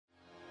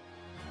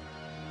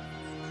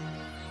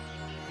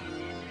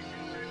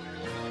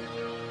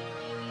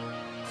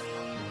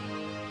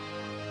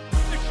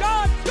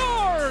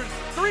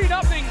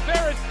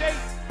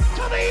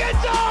the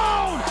end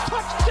zone!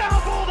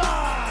 Touchdown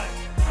Bulldogs!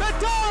 The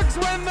Dogs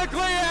win the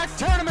GLIAC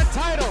tournament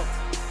title.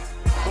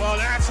 Well,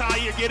 that's how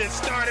you get it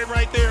started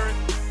right there.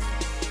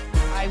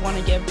 I want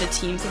to give the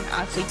teams and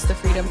athletes the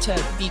freedom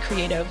to be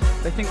creative.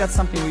 I think that's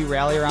something we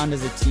rally around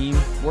as a team.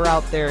 We're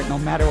out there no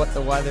matter what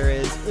the weather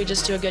is. We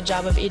just do a good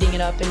job of eating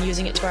it up and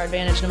using it to our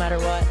advantage no matter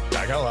what.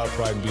 I got a lot of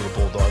pride in being a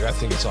Bulldog. I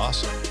think it's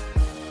awesome.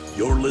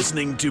 You're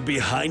listening to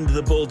Behind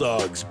the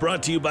Bulldogs,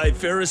 brought to you by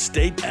Ferris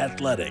State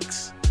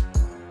Athletics.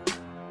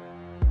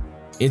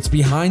 It's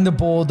Behind the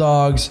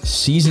Bulldogs,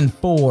 Season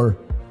 4,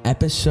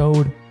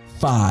 Episode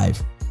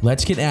 5.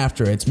 Let's get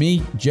after it. It's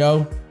me,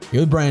 Joe,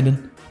 here with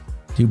Brandon.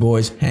 Two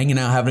boys hanging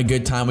out, having a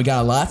good time. We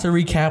got a lot to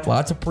recap,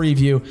 lots to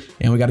preview,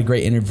 and we got a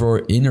great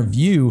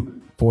interview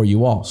for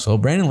you all. So,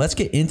 Brandon, let's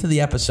get into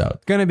the episode.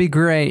 It's going to be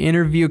great.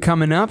 Interview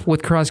coming up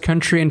with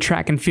cross-country and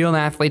track and field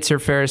athletes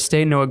at Ferris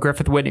State. Noah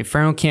Griffith, Whitney,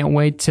 Farrell. Can't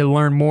wait to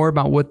learn more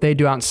about what they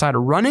do outside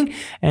of running,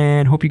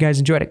 and hope you guys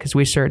enjoyed it because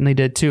we certainly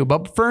did too.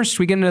 But first,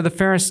 we get into the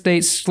Ferris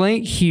State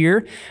slate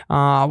here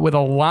with a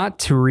lot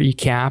to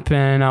recap,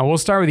 and we'll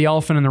start with the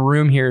elephant in the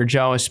room here,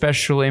 Joe,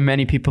 especially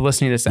many people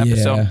listening to this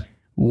episode. Yeah.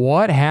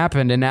 What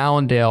happened in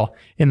Allendale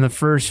in the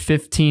first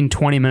 15,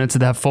 20 minutes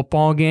of that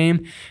football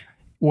game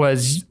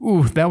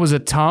that was a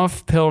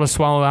tough pill to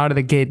swallow out of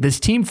the gate. This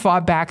team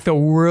fought back, though,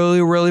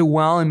 really, really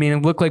well. I mean,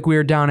 it looked like we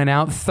were down and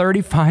out.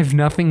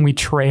 35-0 we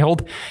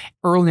trailed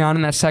early on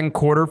in that second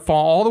quarter,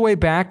 fall all the way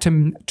back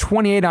to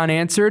 28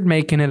 unanswered,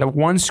 making it a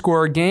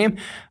one-score game.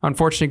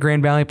 Unfortunately,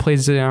 Grand Valley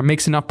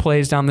makes enough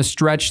plays down the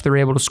stretch. They're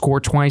able to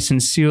score twice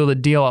and seal the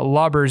deal at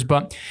Lubbers.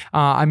 But,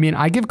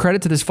 I give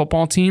credit to this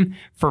football team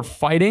for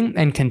fighting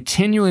and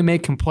continually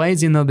making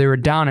plays, even though they were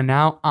down and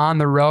out on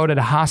the road at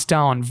a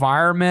hostile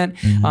environment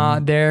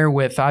there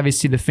with,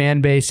 obviously, the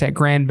fan base at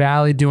Grand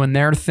Valley doing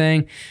their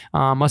thing.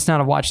 Must not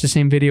have watched the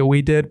same video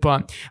we did,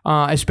 but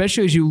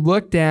especially as you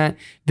looked at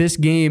this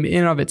game in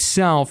and of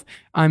itself,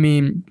 I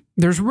mean,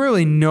 there's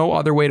really no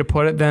other way to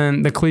put it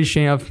than the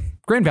cliche of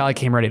Grand Valley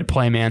came ready to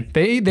play, man.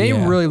 They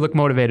really look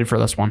motivated for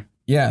this one.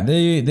 Yeah,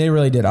 they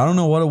really did. I don't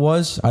know what it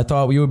was. I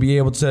thought we would be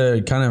able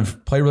to kind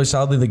of play really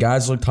solidly. The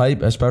guys looked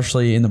hype,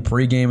 especially in the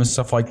pregame and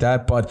stuff like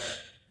that. But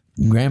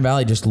Grand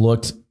Valley just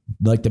looked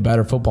like the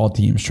better football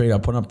team, straight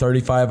up, putting up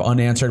 35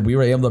 unanswered. We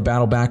were able to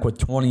battle back with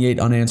 28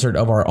 unanswered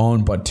of our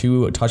own, but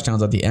 2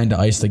 touchdowns at the end to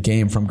ice the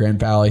game from Grand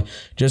Valley.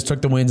 Just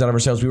took the wins out of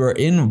ourselves. We were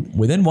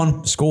within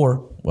one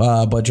score,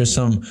 but just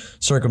some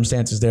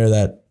circumstances there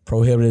that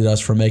prohibited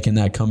us from making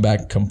that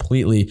comeback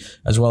completely,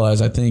 as well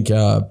as I think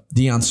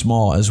Deion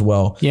Small as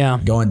well. Yeah.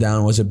 Going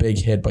down was a big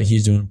hit, but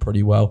he's doing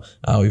pretty well.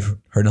 We've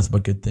heard nothing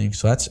but good things,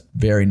 so that's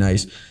very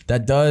nice.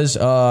 That does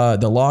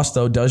the loss,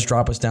 though, does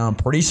drop us down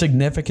pretty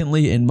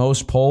significantly in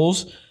most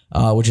polls,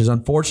 which is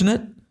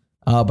unfortunate.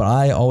 But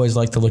I always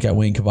like to look at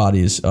Wayne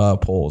Cavadi's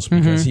polls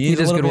because he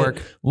does good work.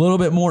 A little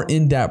bit more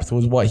in depth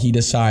with what he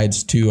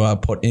decides to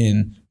put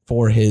in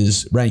for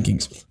his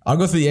rankings. I'll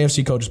go through the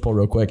AFC coaches poll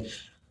real quick.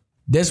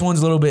 This one's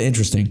a little bit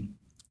interesting.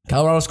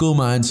 Colorado School of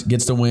Mines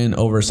gets the win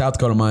over South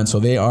Dakota Mines, so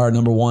they are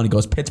number 1. It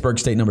goes Pittsburgh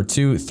State number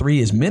 2. 3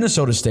 is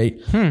Minnesota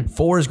State.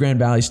 4 is Grand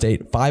Valley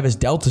State. 5 is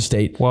Delta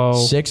State. Whoa.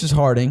 6 is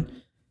Harding.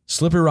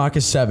 Slippery Rock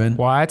is 7.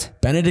 What?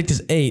 Benedict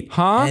is 8.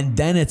 And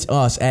then it's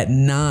us at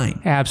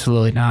 9.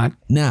 Absolutely not.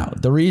 Now,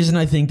 the reason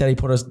I think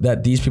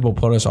that these people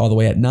put us all the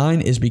way at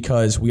 9 is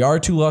because we are a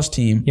 2-loss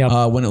team.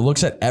 Yep. When it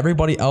looks at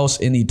everybody else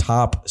in the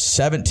top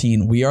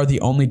 17, we are the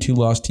only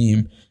 2-loss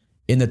team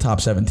in the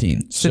top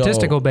 17.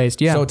 Statistical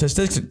based, yeah. So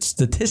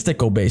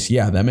statistical based,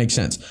 yeah, that makes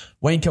sense.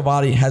 Wayne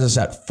Cavadi has us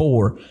at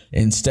 4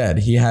 instead.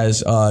 He has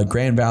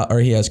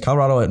he has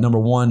Colorado at number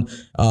 1,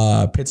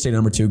 Pitt State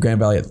number 2, Grand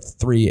Valley at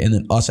 3, and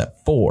then us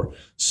at 4.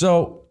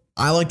 So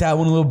I like that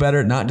one a little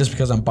better, not just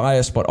because I'm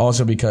biased, but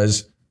also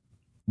because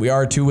we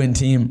are a 2-win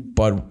team,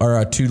 or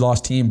a 2-loss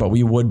team, but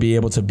we would be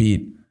able to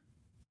beat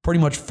pretty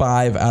much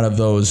 5 out of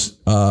those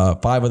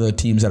 5 of the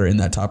teams that are in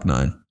that top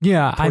 9.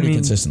 Yeah, pretty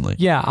consistently.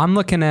 Yeah, I'm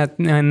looking at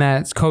in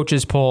that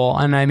coaches poll,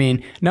 and I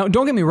mean, now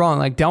don't get me wrong,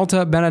 like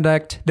Delta,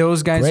 Benedict,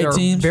 those guys are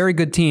very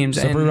good teams.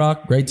 Slippery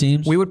Rock, great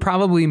teams. We would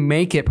probably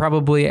make it.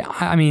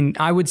 I mean,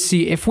 I would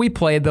see if we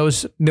played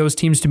those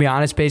teams. To be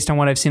honest, based on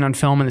what I've seen on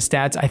film and the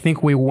stats, I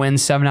think we win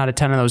 7 out of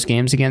 10 of those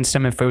games against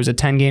them. If it was a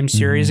 10-game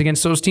series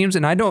against those teams,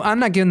 and I'm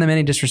not giving them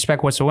any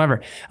disrespect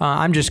whatsoever.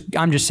 I'm just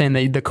saying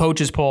that the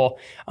coaches poll,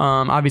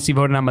 obviously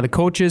voted on by the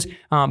coaches,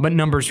 but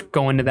numbers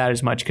go into that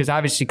as much because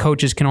obviously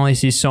coaches can only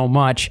see so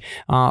much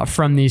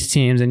from these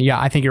teams. And yeah,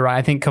 I think you're right.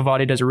 I think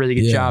Cavadi does a really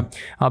good job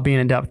being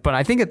in depth. But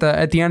I think at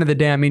the end of the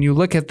day, I mean, you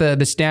look at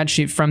the stat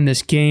sheet from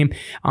this game.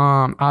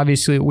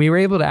 Obviously, we were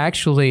able to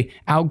actually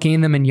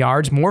outgain them in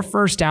yards, more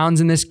first downs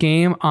in this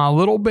game, a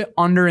little bit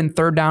under in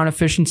third down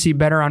efficiency,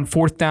 better on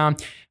fourth down.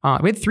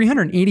 We had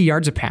 380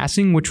 yards of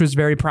passing, which was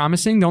very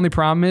promising. The only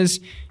problem is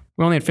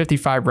we only had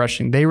 55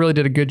 rushing. They really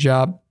did a good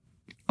job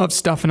of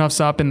stuffing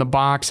us up in the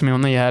box. I mean,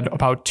 only had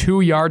about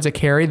 2 yards a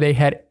carry. They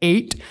had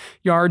 8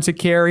 yards a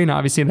carry, and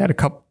obviously they had a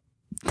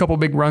couple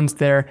big runs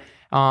there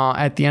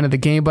at the end of the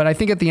game. But I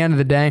think at the end of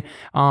the day,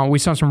 we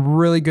saw some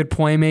really good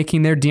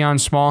playmaking there. Deion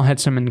Small had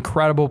some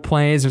incredible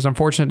plays. It was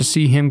unfortunate to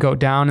see him go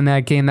down in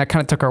that game. That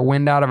kind of took our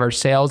wind out of our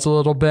sails a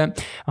little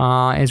bit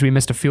as we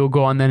missed a field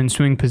goal and then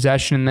ensuing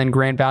possession, and then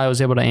Grand Valley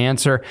was able to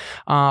answer.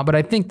 But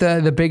I think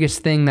the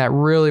biggest thing that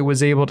really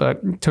was able to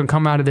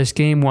come out of this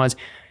game was,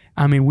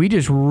 we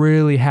just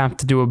really have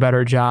to do a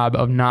better job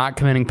of not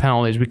committing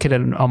penalties. We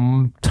committed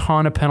a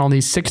ton of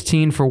penalties,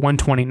 16 for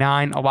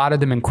 129, a lot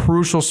of them in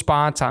crucial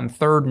spots on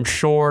 3rd and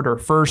short or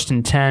 1st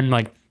and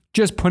 10,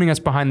 just putting us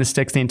behind the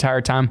sticks the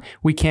entire time.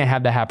 We can't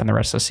have that happen the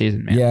rest of the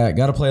season, man. Yeah,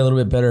 got to play a little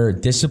bit better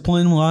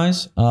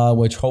discipline-wise,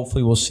 which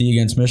hopefully we'll see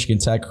against Michigan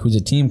Tech, who's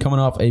a team coming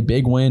off a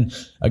big win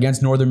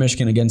against Northern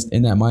Michigan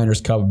in that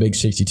Miners Cup, a big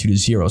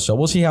 62-0. So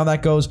we'll see how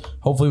that goes.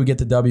 Hopefully we get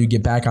the W,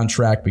 get back on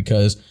track,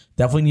 because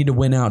definitely need to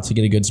win out to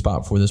get a good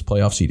spot for this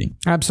playoff seeding.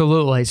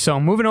 Absolutely. So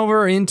moving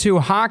over into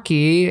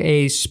hockey,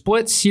 a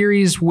split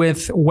series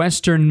with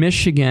Western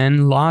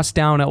Michigan, lost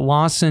down at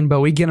Lawson, but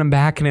we get them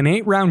back in an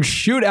 8-round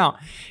shootout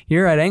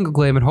here at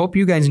Engleglebe, and hope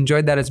you guys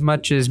enjoyed that as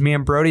much as me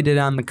and Brody did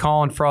on the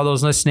call, and for all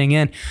those listening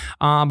in.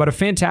 But a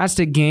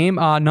fantastic game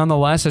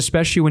nonetheless,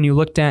 especially when you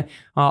looked at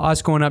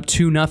us going up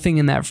 2-0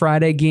 in that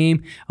Friday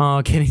game,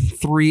 getting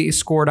 3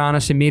 scored on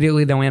us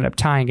immediately. Then we ended up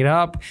tying it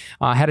up.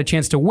 Had a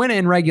chance to win it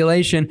in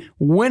regulation,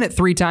 win it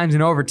 3 times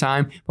in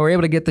overtime, but we were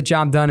able to get the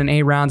job done in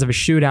 8 rounds of a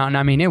shootout.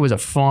 And it was a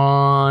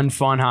fun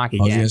hockey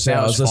game.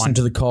 I was listening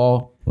to the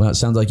call. Well, it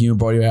sounds like you and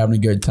Brody were having a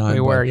good time. We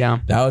were, yeah.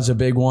 That was a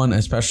big one,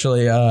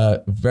 especially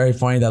very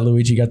funny that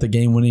Luigi got the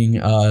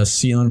game-winning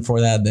ceiling for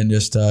that, then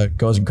just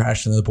goes and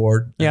crashed into the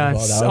board. Yeah.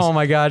 Oh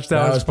my gosh,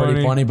 that was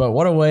pretty funny. But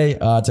what a way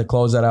to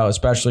close that out,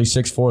 especially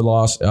 6-4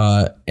 loss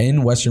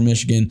in Western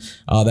Michigan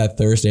that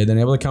Thursday. Then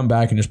able to come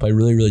back and just play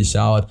really, really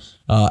solid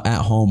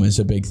at home is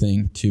a big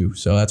thing too.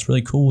 So that's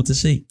really cool to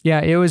see.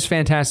 Yeah, it was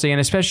fantastic, and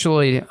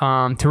especially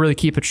to really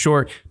keep it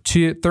short,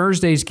 to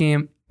Thursday's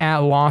game at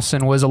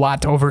Lawson was a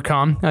lot to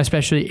overcome,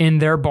 especially in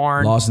their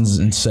barn. Lawson's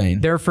insane.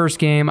 Their first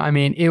game,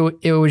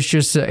 it was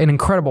just an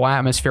incredible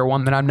atmosphere,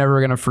 one that I'm never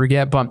going to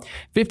forget. But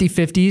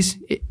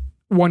 50-50s,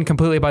 won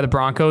completely by the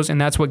Broncos, and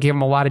that's what gave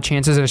them a lot of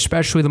chances, and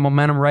especially the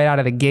momentum right out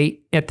of the gate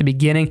at the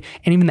beginning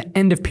and even the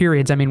end of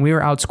periods. We were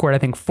outscored, I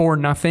think,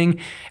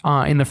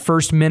 4-0 in the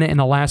first minute and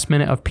the last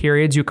minute of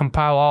periods. You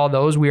compile all of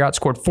those, we were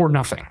outscored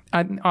 4-0.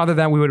 Other than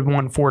that, we would have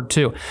won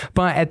 4-2.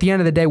 But at the end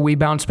of the day, we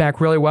bounced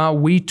back really well.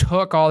 We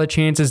took all the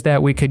chances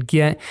that we could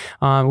get.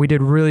 We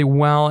did really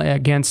well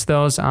against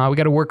those. We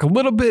got to work a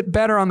little bit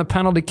better on the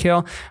penalty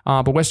kill,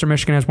 but Western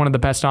Michigan has one of the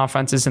best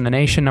offenses in the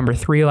nation, number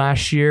 3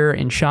 last year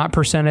in shot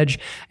percentage,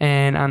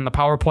 and on the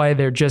power play,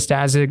 they're just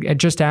as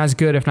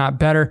good, if not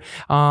better.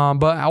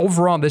 But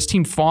overall, this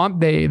team fought.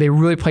 They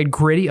really played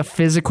gritty, a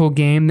physical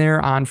game there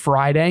on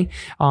Friday,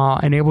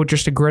 and able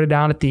just to grit it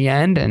out at the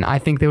end. And I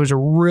think there was a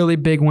really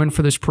big win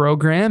for this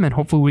program, and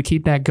hopefully we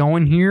keep that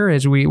going here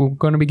as we're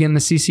going to begin the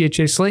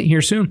CCHA slate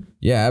here soon.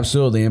 Yeah,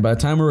 absolutely. And by the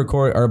time we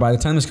record, or by the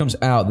time this comes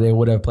out, they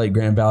would have played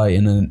Grand Valley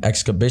in an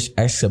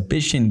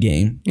exhibition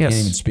game. Yes.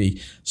 Can't even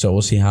speak. So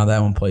we'll see how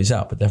that one plays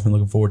out. But definitely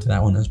looking forward to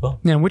that one as well.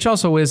 Yeah, which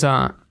also is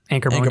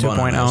Anchorbone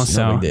 2.0.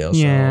 So no big deal.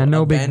 Yeah,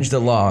 no big. Avenge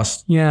the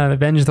lost. Yeah,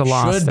 avenge the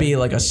lost. Should be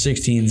like a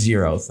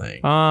 16-0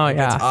 thing. Oh,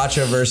 yeah. It's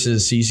Acha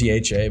versus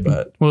CCHA,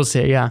 but we'll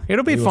see. Yeah,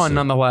 it'll be fun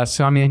nonetheless.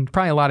 So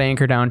probably a lot of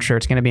Anchor Down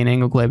shirts going to be in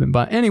Engleglebe.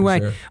 But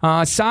anyway,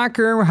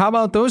 soccer. How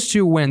about those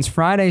 2 wins?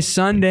 Friday,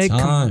 Sunday,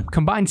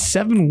 combined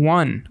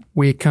 7-1.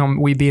 We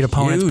beat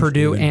opponents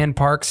Purdue and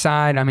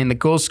Parkside. The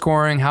goal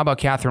scoring. How about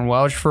Catherine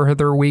Welch for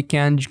their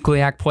weekend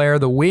GLIAC Player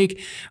of the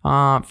Week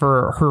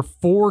for her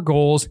 4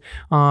 goals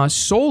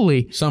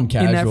solely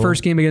in that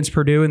first game against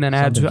Purdue, and then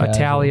adds a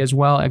tally as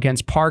well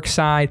against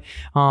Parkside.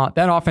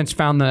 That offense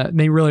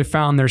they really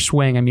found their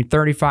swing.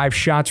 35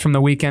 shots from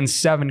the weekend,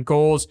 7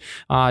 goals.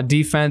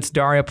 Defense,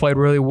 Daria played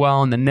really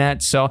well in the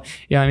net. So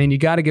yeah, you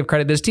got to give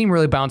credit. This team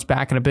really bounced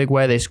back in a big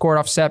way. They scored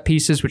off set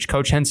pieces, which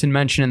Coach Henson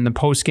mentioned in the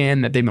post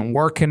game that they've been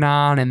working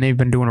on, and they've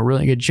been doing a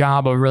really good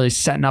job of really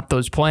setting up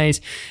those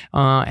plays.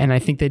 And I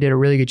think they did a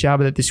really good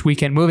job of it this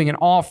weekend, moving in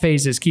all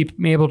phases,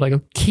 able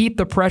to keep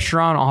the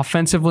pressure on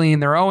offensively in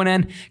their own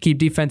end, keep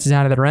defenses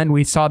out of their end.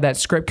 We saw that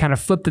script kind of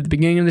flipped at the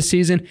beginning of the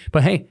season,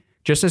 but hey,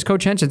 just as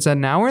Coach Henson said,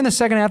 now we're in the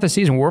second half of the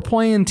season. We're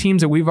playing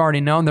teams that we've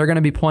already known. They're going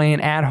to be playing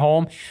at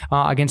home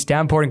against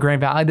Davenport and Grand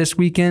Valley this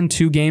weekend.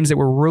 2 games that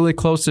were really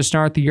close to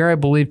start the year. I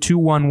believe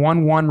 2-1,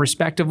 1-1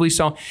 respectively.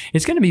 So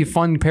it's going to be a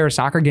fun pair of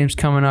soccer games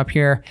coming up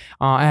here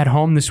at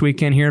home this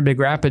weekend here in Big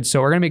Rapids. So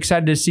we're going to be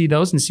excited to see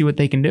those and see what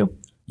they can do.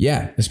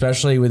 Yeah,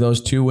 especially with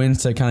those 2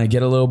 wins to kind of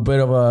get a little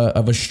bit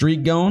of a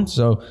streak going.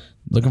 So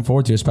looking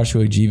forward to it,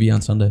 especially with GV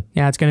on Sunday.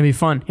 Yeah, it's going to be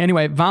fun.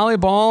 Anyway,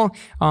 volleyball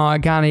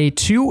got a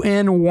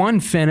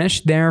 2-1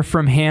 finish there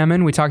from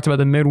Hammond. We talked about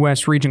the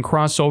Midwest region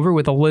crossover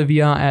with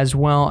Olivia as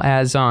well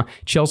as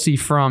Chelsea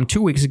from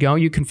 2 weeks ago.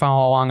 You can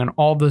follow along on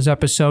all those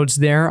episodes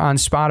there on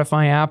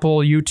Spotify, Apple,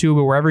 YouTube,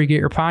 or wherever you get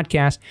your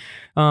podcast.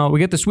 we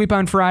get the sweep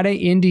on Friday,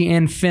 Indy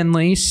and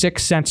Findlay,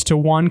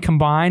 6-1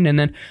 combined, and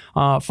then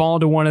followed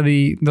to one of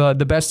the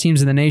best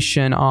teams in the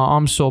nation,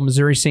 UMSL,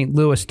 Missouri St.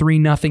 Louis,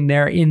 3-0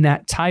 there in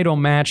that title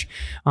match,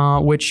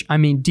 which, I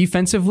mean,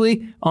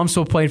 defensively,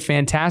 UMSL played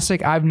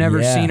fantastic. I've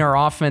never seen our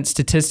offense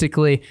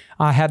statistically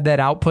have that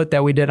output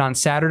that we did on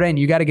Saturday, and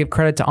you got to give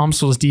credit to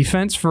UMSL's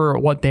defense for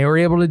what they were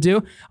able to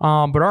do.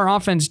 But our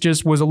offense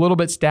just was a little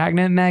bit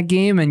stagnant in that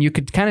game, and you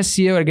could kind of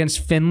see it against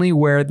Findlay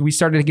where we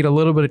started to get a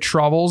little bit of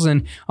troubles.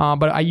 And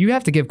but you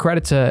have to give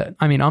credit to,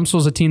 I mean,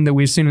 UMSL's a team that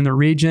we've seen in the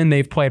region.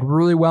 They've played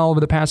really well over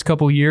the past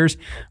couple of years,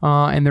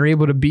 and they're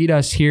able to beat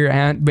us here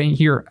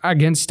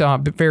against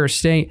Ferris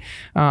State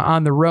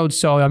on the road.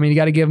 So, I mean, you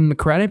got to give them the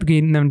credit,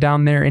 getting them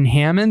down there in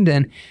Hammond,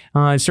 and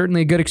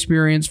certainly a good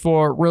experience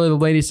for really the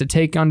ladies to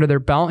take under their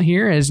belt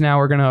here, as now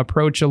we're going to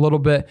approach a little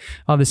bit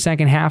of the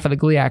second half of the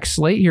GLIAC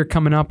slate here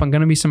coming up, and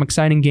going to be some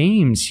exciting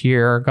games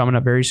here coming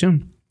up very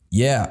soon.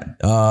 Yeah.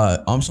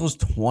 UMSL's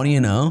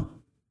 20-0.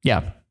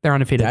 Yeah, they're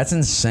undefeated. That's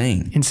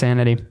insane.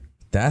 Insanity.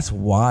 That's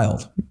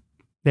wild.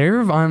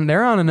 They're on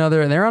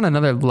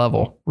another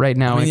level right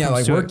now. I mean,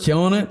 we're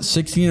killing it.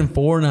 16-4,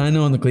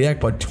 9-0 in the GLIAC,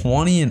 but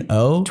 20-0.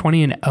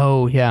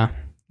 20-0, yeah.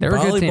 They're volleyball,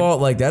 a good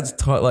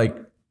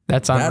team.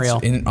 That's unreal.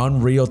 That's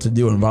unreal to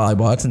do in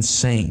volleyball. That's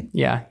insane.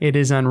 Yeah, it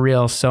is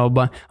unreal. So,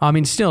 but I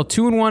mean, still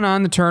 2-1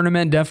 on the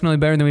tournament. Definitely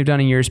better than we've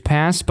done in years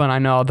past. But I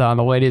know the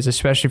ladies,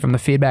 especially from the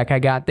feedback I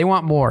got, they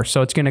want more.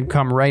 So it's going to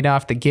come right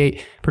off the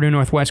gate. Purdue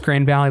Northwest,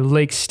 Grand Valley,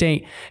 Lake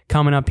State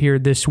coming up here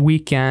this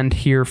weekend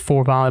here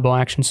for volleyball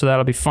action. So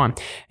that'll be fun.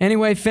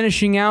 Anyway,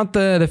 finishing out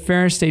the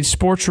Ferris State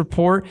Sports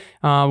Report,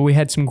 we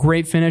had some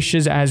great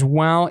finishes as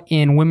well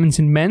in women's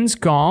and men's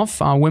golf.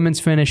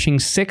 Women's finishing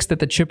 6th at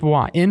the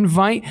Chippewa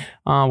Invite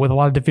with a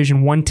lot of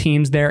Division I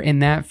teams there in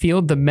that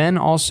field. The men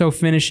also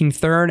finishing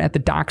 3rd at the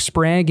Doc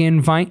Sprague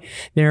Invite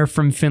there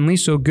from Findlay.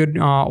 So good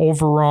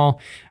overall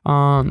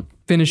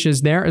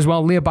finishes there as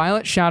well. Leah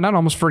Bylot, shout out,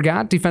 almost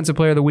forgot, Defensive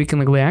Player of the Week in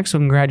the GLIAC, so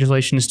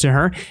congratulations to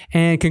her.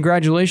 And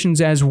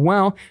congratulations as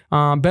well,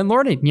 Ben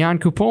Lordy, Jan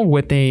Kupol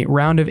with a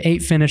round of 8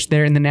 finish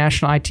there in the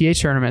National ITA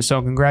Tournament.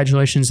 So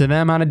congratulations to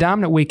them on a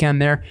dominant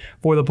weekend there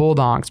for the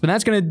Bulldogs. But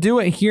that's going to do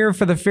it here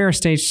for the Ferris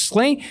State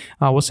slate.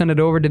 We'll send it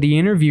over to the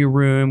interview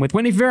room with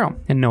Whitney Farrell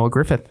and Noah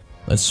Griffith.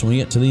 Let's swing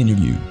it to the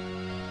interview.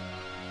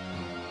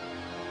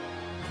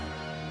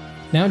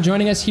 Now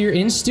joining us here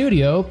in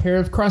studio, pair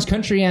of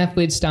cross-country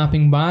athletes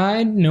stopping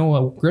by,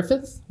 Noah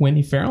Griffith,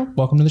 Whitney Farrell.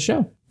 Welcome to the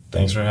show.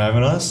 Thanks for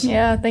having us.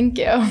 Yeah, thank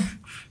you.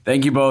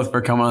 Thank you both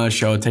for coming on the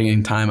show,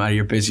 taking time out of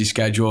your busy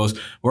schedules.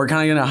 We're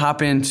kind of going to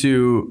hop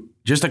into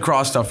just the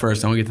cross stuff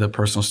first, then we'll get to the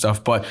personal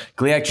stuff. But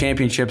GLIAC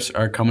championships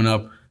are coming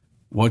up.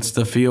 What's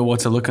the feel?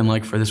 What's it looking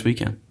like for this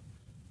weekend?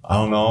 I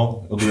don't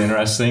know. It'll be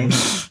interesting.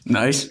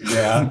 Nice.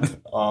 Yeah. It's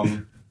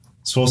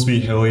supposed to be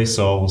hilly,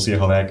 so we'll see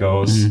how that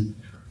goes.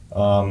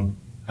 Mm-hmm.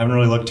 Haven't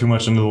really looked too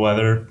much into the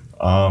weather.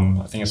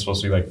 I think it's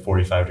supposed to be like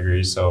 45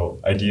 degrees, so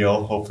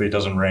ideal. Hopefully it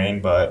doesn't rain,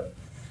 but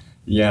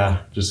yeah,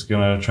 just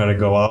gonna try to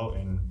go out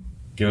and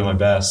give it my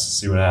best,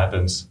 see what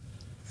happens.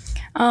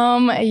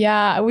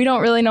 Yeah, we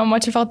don't really know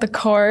much about the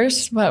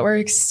course, but we're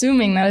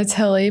assuming that it's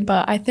hilly.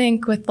 But I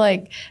think with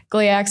like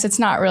GLIACs, it's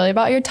not really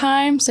about your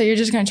time, so you're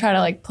just gonna try to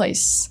like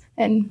place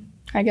and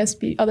I guess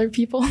beat other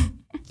people.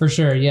 For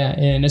sure, yeah,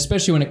 and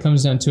especially when it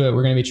comes down to it,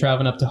 we're gonna be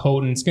traveling up to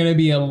Houghton. It's gonna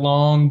be a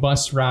long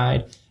bus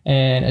ride.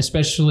 And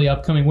especially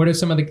upcoming, what are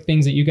some of the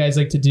things that you guys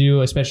like to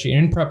do, especially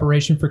in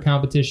preparation for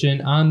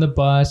competition on the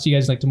bus? You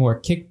guys like to more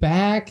kick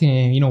back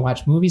and,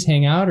 watch movies,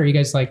 hang out? Or are you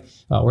guys like,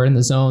 we're in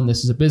the zone,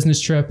 this is a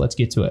business trip, let's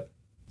get to it?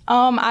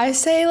 I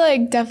say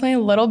like definitely a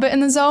little bit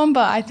in the zone,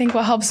 but I think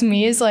what helps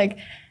me is like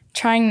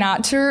trying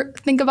not to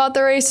think about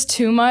the race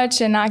too much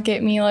and not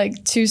get me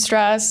like too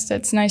stressed.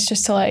 It's nice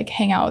just to like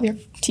hang out with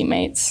your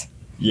teammates.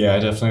 Yeah, I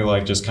definitely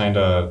like just kind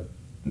of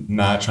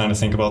not trying to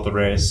think about the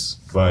race,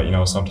 but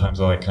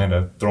sometimes I like kind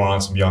of throwing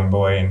on some Young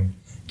Boy and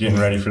getting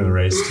ready for the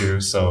race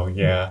too. So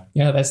yeah,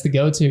 that's the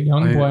go-to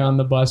Young Boy on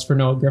the bus for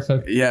Noah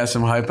Griffith. Yeah,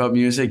 some hype up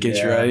music, get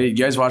you ready. You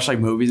guys watch like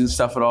movies and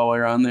stuff at all while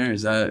you're on there?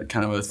 Is that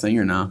kind of a thing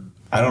or no?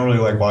 I don't really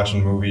like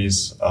watching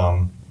movies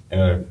in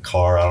a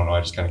car. I don't know.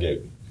 I just kind of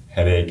get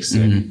headaches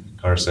and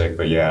car sick.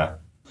 But yeah.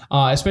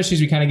 Especially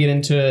as we kind of get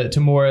into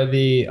more of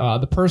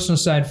the personal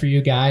side for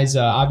you guys.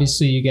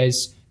 Obviously, you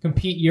guys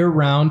compete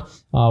year-round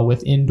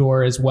with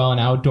indoor as well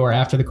and outdoor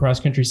after the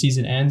cross-country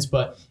season ends.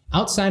 But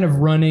outside of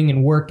running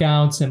and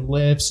workouts and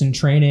lifts and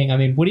training, I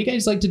mean, what do you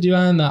guys like to do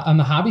on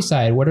the hobby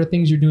side? What are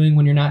things you're doing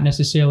when you're not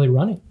necessarily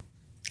running?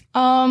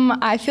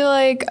 I feel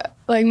like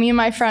me and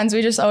my friends,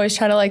 we just always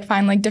try to like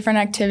find like different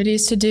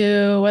activities to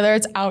do, whether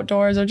it's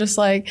outdoors or just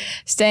like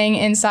staying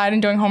inside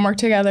and doing homework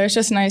together. It's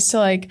just nice to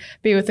like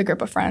be with a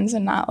group of friends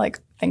and not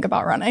like think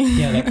about running.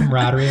 Yeah, that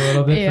camaraderie a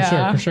little bit.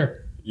 For sure.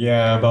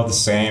 Yeah, about the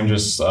same.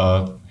 Just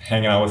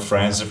hanging out with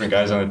friends, different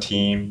guys on the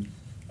team,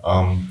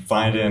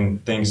 finding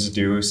things to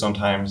do,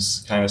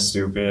 sometimes kind of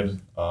stupid.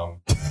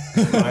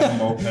 Riding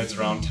mopeds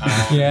around town.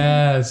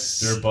 Yes.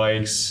 Dirt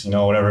bikes,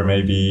 whatever it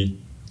may be.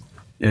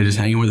 Yeah, just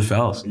hanging with the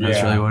fellas.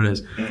 That's really what it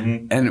is.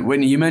 Mm-hmm. And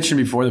Whitney, you mentioned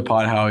before the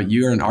pod how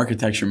you're an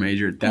architecture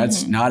major.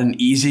 That's not an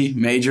easy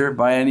major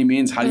by any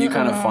means. How do you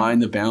kind of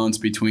find the balance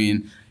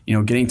between,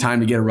 getting time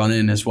to get a run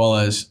in as well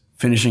as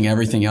finishing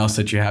everything else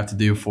that you have to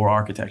do for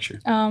architecture?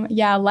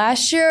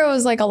 Last year it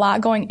was like a lot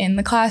going in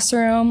the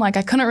classroom. Like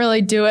I couldn't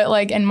really do it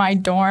like in my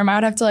dorm. I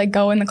would have to like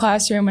go in the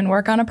classroom and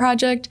work on a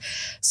project.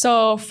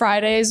 So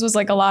Fridays was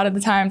like a lot of the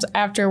times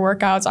after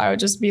workouts, I would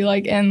just be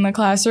like in the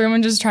classroom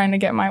and just trying to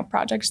get my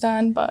projects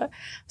done. But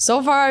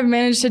so far I've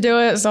managed to do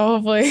it. So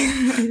hopefully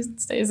it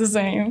stays the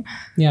same.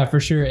 Yeah, for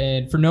sure.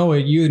 And for Noah,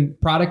 you in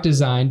product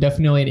design,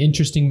 definitely an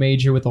interesting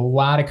major with a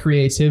lot of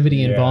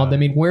creativity involved. I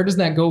mean, where does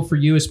that go for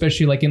you,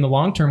 especially like in the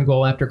long-term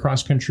goal after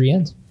cross country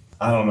ends?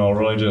 I don't know,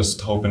 really just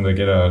hoping to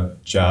get a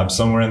job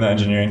somewhere in the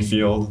engineering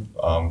field,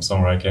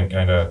 somewhere I can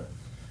kind of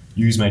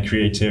use my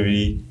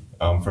creativity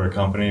for a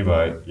company.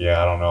 But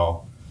yeah, I don't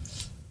know.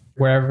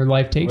 Wherever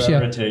life takes you.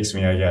 Wherever it takes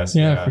me, I guess.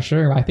 Yeah, for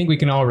sure. I think we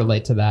can all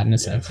relate to that in a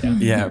sense.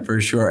 Yeah,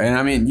 for sure. And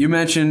I mean, you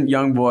mentioned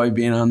Young Boy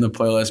being on the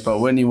playlist, but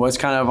Whitney, what's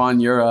kind of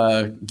on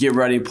your get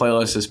ready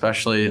playlist,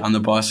 especially on the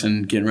bus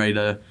and getting ready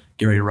to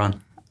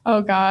run?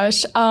 Oh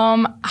gosh.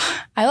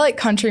 I like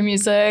country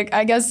music.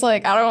 I guess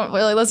like I don't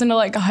really listen to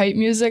like hype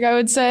music, I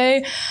would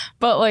say,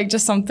 but like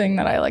just something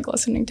that I like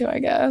listening to, I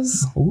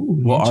guess. Ooh,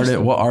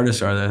 what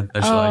artists are there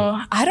that you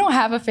like? I don't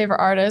have a favorite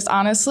artist,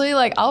 honestly.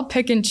 Like I'll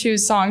pick and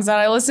choose songs that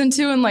I listen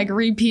to and like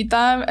repeat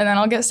them, and then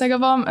I'll get sick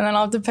of them, and then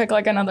I'll have to pick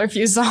like another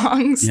few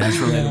songs. Yeah, that's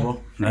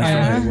relatable.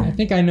 Relatable. I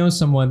think I know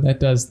someone that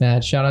does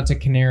that. Shout out to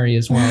Canary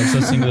as well. He's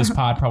listening to this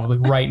pod probably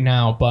right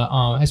now. But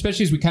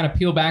especially as we kind of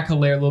peel back a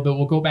layer a little bit,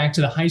 we'll go back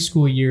to the high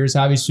school years.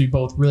 Obviously,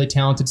 both really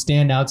talented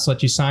standouts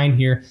let you sign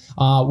here.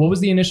 What was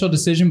the initial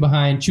decision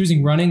behind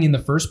choosing running in the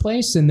first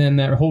place, and then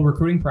that whole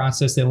recruiting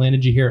process that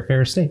landed you here at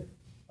Ferris State?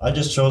 I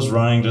just chose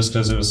running just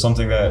because it was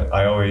something that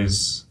I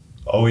always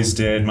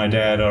did. My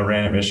dad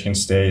ran at Michigan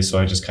State, so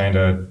I just kind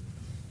of,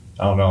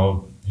 I don't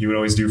know, he would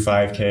always do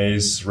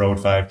 5Ks, road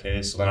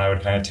 5Ks, so then I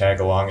would kind of tag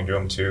along and do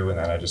them too, and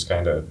then I just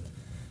kind of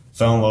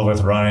fell in love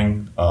with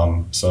running.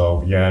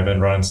 So yeah, I've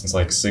been running since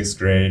like 6th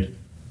grade,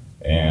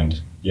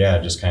 and yeah,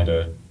 just kind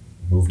of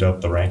moved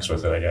up the ranks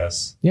with it, I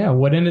guess. Yeah,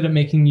 what ended up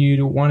making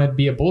you want to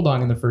be a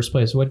Bulldog in the first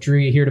place? What drew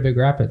you here to Big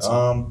Rapids?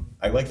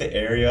 I like the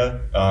area.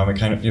 It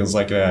kind of feels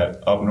like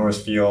that up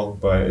north feel,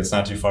 but it's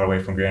not too far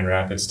away from Grand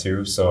Rapids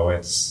too, so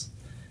it's,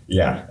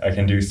 yeah, I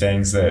can do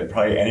things that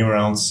probably anywhere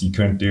else you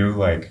couldn't do,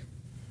 like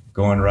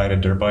go and ride a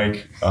dirt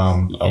bike up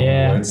in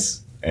the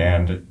woods,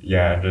 and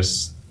yeah,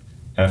 just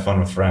have fun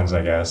with friends,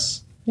 I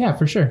guess. Yeah,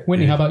 for sure.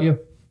 Whitney, how about you?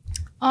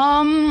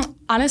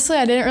 Honestly,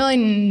 I didn't really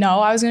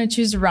know I was going to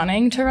choose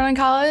running to run in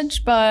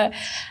college, but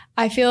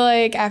I feel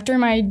like after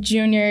my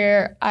junior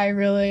year, I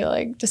really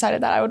like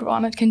decided that I would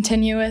want to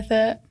continue with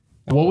it.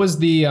 What was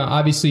the,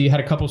 obviously you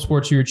had a couple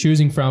sports you were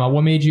choosing from.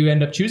 What made you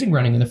end up choosing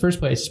running in the first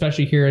place,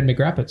 especially here in Big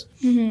Rapids?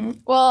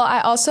 Well,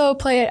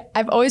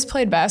 I've always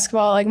played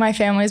basketball. Like my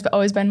family's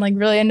always been like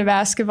really into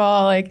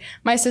basketball. Like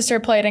my sister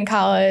played in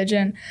college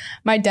and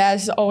my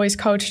dad's always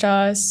coached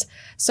us.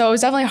 So it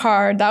was definitely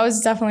hard. That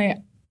was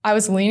definitely, I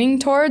was leaning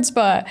towards,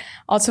 but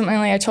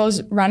ultimately I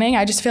chose running.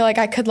 I just feel like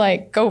I could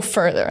like go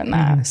further in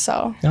that.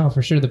 So no,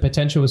 for sure. The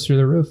potential was through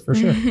the roof, for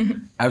sure.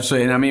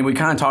 Absolutely. And I mean, we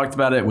kind of talked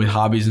about it with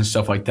hobbies and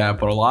stuff like that,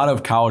 but a lot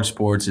of college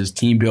sports is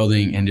team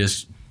building and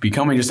just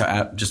becoming just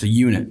a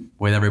unit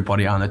with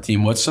everybody on the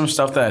team. What's some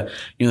stuff that,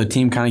 the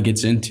team kind of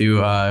gets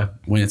into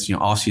when it's,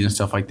 off season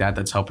stuff like that,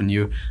 that's helping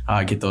you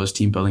get those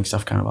team building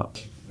stuff kind of up?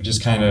 We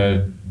just kind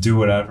of do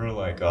whatever,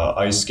 like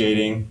ice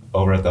skating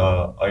over at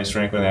the ice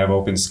rink when they have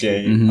open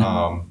skate,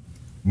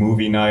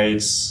 movie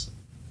nights,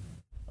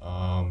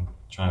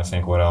 trying to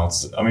think what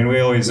else. I mean,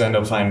 we always end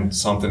up finding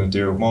something to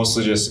do,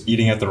 mostly just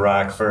eating at the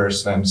Rock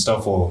first, then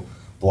stuff will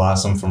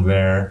blossom from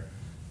there.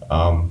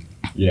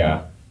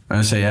 Yeah.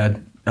 I say,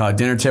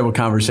 dinner table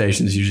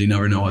conversations usually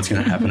never know what's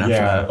going to happen after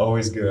that. Yeah,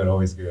 always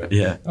good.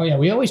 Yeah. Oh yeah,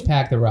 we always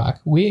pack the Rock.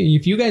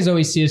 If you guys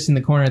always see us in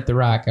the corner at the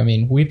Rock, I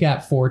mean, we've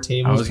got 4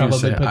 tables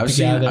probably put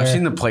together. I've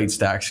seen the plate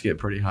stacks get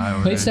pretty high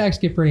over Plate stacks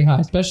get pretty high,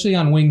 especially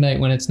on wing night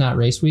when it's not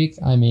race week.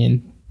 I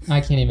mean,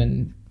 I can't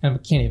even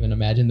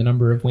imagine the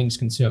number of wings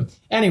consumed.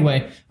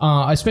 Anyway,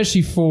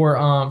 especially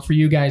for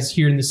you guys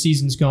here in the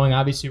season's going,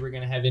 obviously we're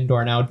going to have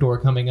indoor and outdoor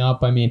coming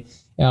up. I mean,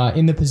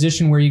 in the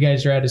position where you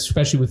guys are at,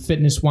 especially with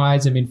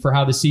fitness-wise, I mean, for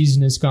how the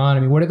season has gone,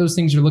 I mean, what are those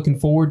things you're looking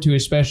forward to,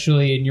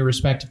 especially in your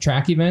respective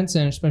track events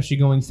and especially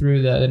going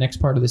through the next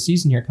part of the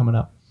season here coming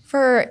up?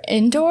 For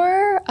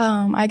indoor,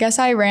 I guess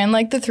I ran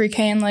like the 3K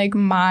and like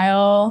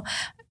mile,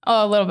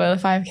 a little bit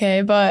of the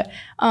 5K, but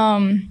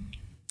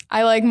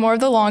I like more of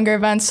the longer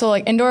events. So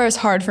like indoor is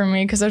hard for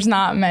me because there's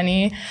not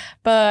many,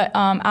 but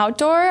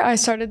outdoor, I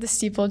started the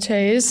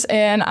steeplechase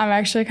and I'm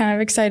actually kind of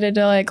excited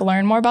to like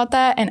learn more about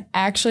that and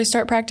actually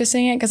start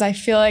practicing it because I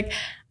feel like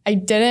I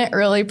didn't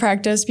really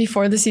practice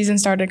before the season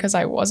started because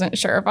I wasn't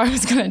sure if I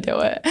was going to do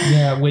it.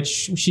 Yeah, which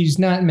she's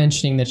not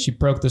mentioning that she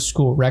broke the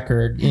school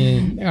record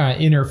in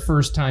her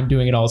first time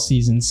doing it all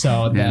season.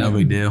 So no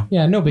big deal.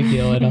 Yeah, no big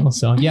deal at all.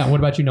 So yeah, what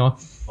about you, Noah?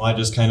 Well, I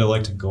just kind of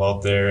like to go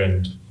out there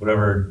and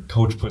whatever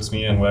coach puts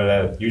me in,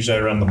 usually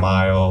I run the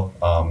mile,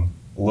 a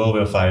little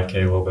bit of 5K, a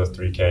little bit of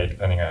 3K,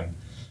 depending on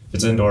if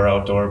it's indoor or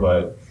outdoor,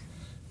 but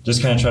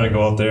just kind of try to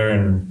go out there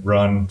and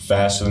run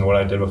faster than what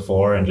I did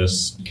before and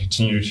just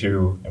continue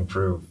to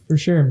improve. For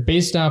sure.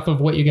 Based off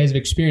of what you guys have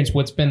experienced,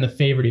 what's been the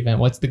favorite event?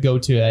 What's the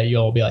go-to that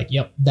you'll be like,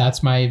 yep,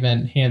 that's my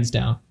event, hands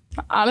down?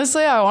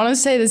 Honestly, I want to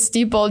say the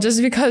steeple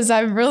just because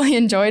I've really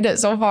enjoyed it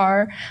so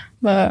far.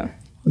 But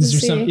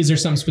is there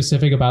something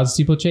specific about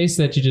steeplechase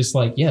that you just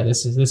like, yeah,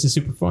 this is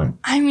super fun?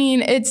 I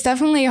mean, it's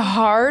definitely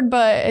hard,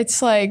 but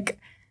it's like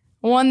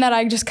one that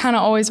I just kind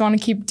of always want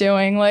to keep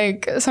doing.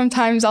 Like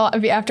sometimes I'll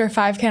be after a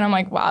 5K and I'm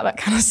like, wow, that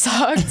kind of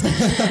sucked.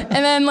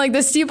 And then like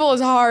the steeple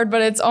is hard,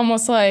 but it's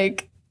almost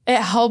like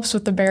it helps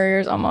with the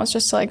barriers almost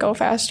just to like go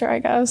faster, I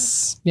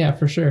guess. Yeah,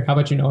 for sure. How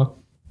about you, Noah?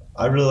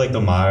 I really like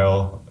the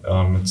mile.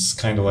 It's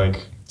kind of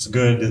like, it's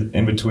good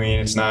in between.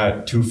 It's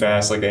not too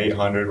fast like the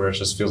 800 where it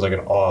just feels like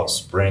an all-out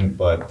sprint,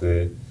 but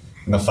in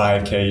the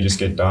 5K you just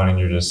get done and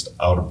you're just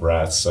out of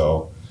breath.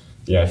 So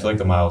yeah, I feel like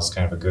the mile is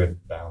kind of a good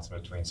balance in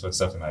between, so it's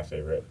definitely my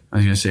favorite. I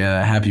was going to say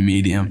that happy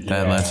medium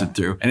that lets it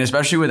through. And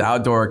especially with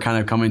outdoor kind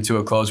of coming to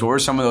a close, what were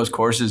some of those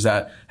courses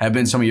that have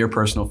been some of your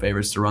personal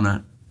favorites to run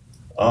at?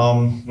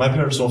 My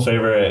personal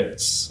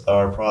favorites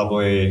are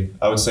probably,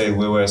 I would say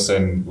Lewis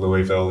and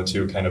Louisville, the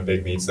two kind of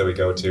big meets that we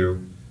go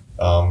to.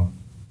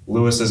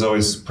 Lewis is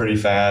always pretty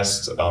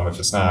fast if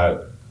it's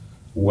not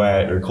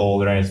wet or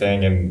cold or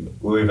anything, and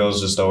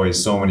Louisville's just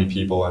always so many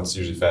people, and it's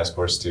usually fast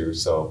course too,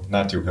 so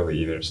not too hilly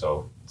either,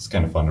 so it's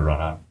kind of fun to run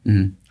on.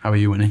 Mm-hmm. How about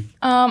you, Whitney?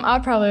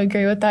 I'd probably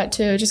agree with that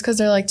too, just because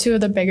they're like two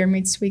of the bigger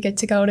meets we get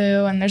to go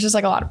to, and there's just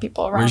like a lot of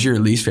people around. Where's your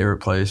least favorite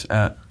place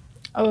at?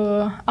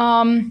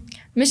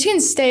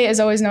 Michigan State is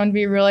always known to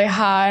be really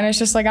high, and it's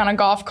just like on a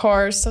golf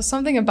course, so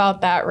something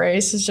about that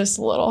race is just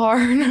a little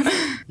hard.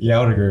 Yeah,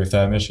 I would agree with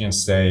that. Michigan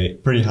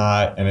State, pretty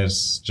hot, and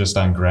it's just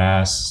on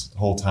grass, the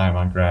whole time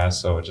on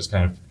grass, so it just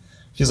kind of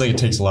feels like it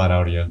takes a lot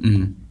out of you.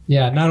 Mm-hmm.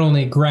 Yeah, not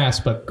only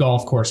grass, but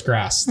golf course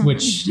grass,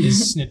 which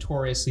is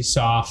notoriously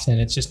soft, and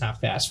it's just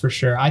not fast for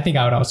sure. I think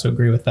I would also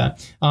agree with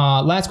that.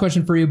 Last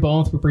question for you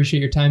both. We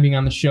appreciate your time being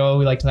on the show.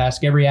 We like to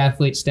ask every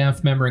athlete,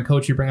 staff member, and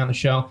coach you bring on the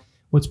show,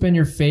 what's been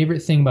your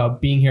favorite thing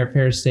about being here at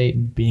Ferris State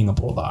and being a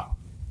Bulldog?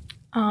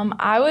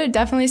 I would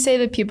definitely say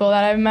the people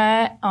that I've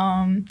met.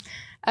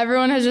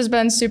 Everyone has just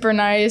been super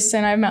nice,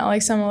 and I've met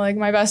like some of like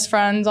my best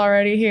friends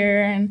already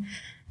here, and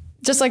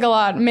just like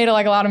made a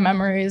lot of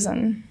memories,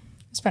 and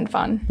it's been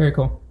fun. Very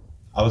cool.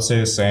 I would say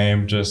the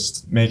same,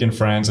 just making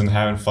friends and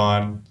having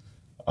fun.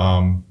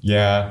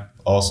 Yeah,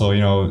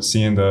 also,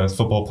 seeing the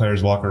football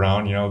players walk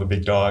around, the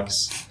big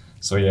dogs.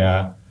 So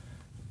yeah,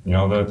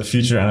 the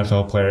future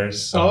NFL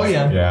players. So, oh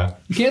yeah. Yeah.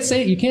 You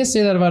can't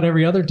say that about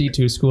every other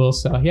D2 school.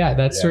 So yeah,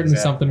 that's certainly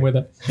something with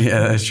it.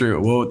 Yeah, that's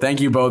true. Well,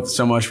 thank you both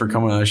so much for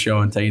coming on the show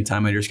and taking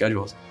time out of your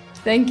schedules.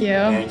 Thank you.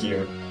 Thank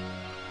you.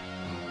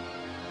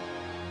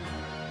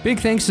 Big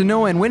thanks to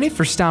Noah and Whitney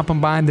for stopping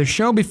by the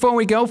show. Before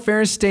we go,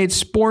 Ferris State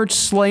Sports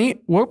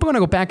Slate. We're going to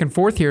go back and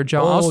forth here,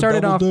 Joe. I'll start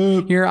it off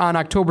here on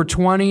October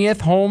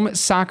 20th. Home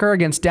soccer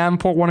against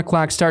Davenport, 1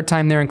 o'clock start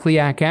time there in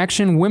Cleac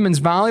action.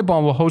 Women's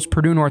volleyball will host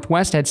Purdue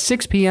Northwest at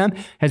 6 p.m.,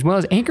 as well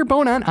as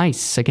Anchorbone on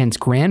ice against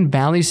Grand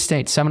Valley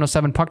State.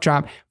 7:07 puck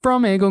drop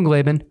from Eagle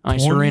Glaben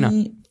Ice Arena.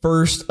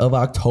 1st of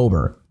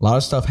October. A lot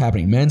of stuff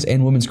happening. Men's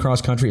and women's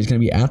cross country is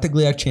going to be at the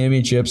Cleac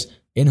Championships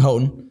in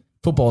Houghton.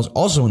 Football is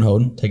also in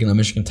Houghton, taking on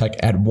Michigan Tech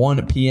at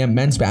 1 p.m.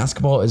 Men's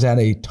basketball is at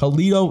a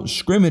Toledo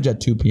scrimmage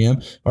at 2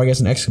 p.m., or I guess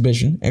an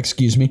exhibition,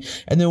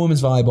 And then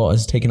women's volleyball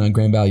is taking on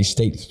Grand Valley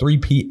State 3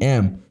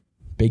 p.m.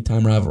 Big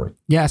time rivalry.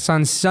 Yes,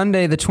 on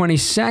Sunday the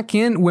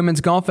 22nd, women's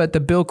golf at the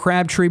Bill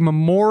Crabtree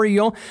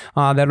Memorial.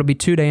 That'll be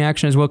 2-day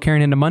action as well,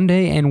 carrying into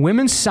Monday. And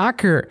women's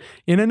soccer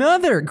in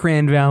another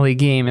Grand Valley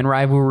game in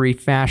rivalry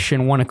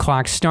fashion. 1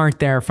 o'clock start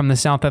there from the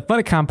South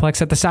Athletic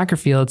Complex at the soccer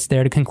fields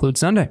there to conclude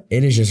Sunday.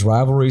 It is just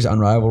rivalries on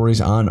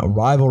rivalries on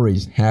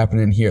rivalries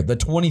happening here. The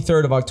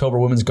 23rd of October,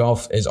 women's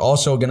golf is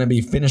also going to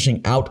be finishing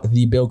out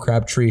the Bill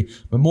Crabtree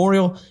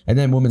Memorial. And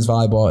then women's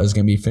volleyball is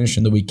going to be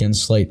finishing the weekend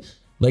slate.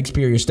 Lake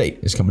Superior State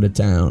is coming to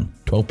town,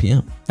 12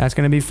 p.m. That's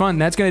going to be fun.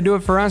 That's going to do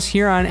it for us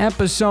here on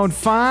episode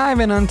 5.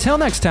 And until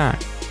next time,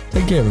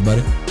 take care,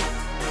 everybody.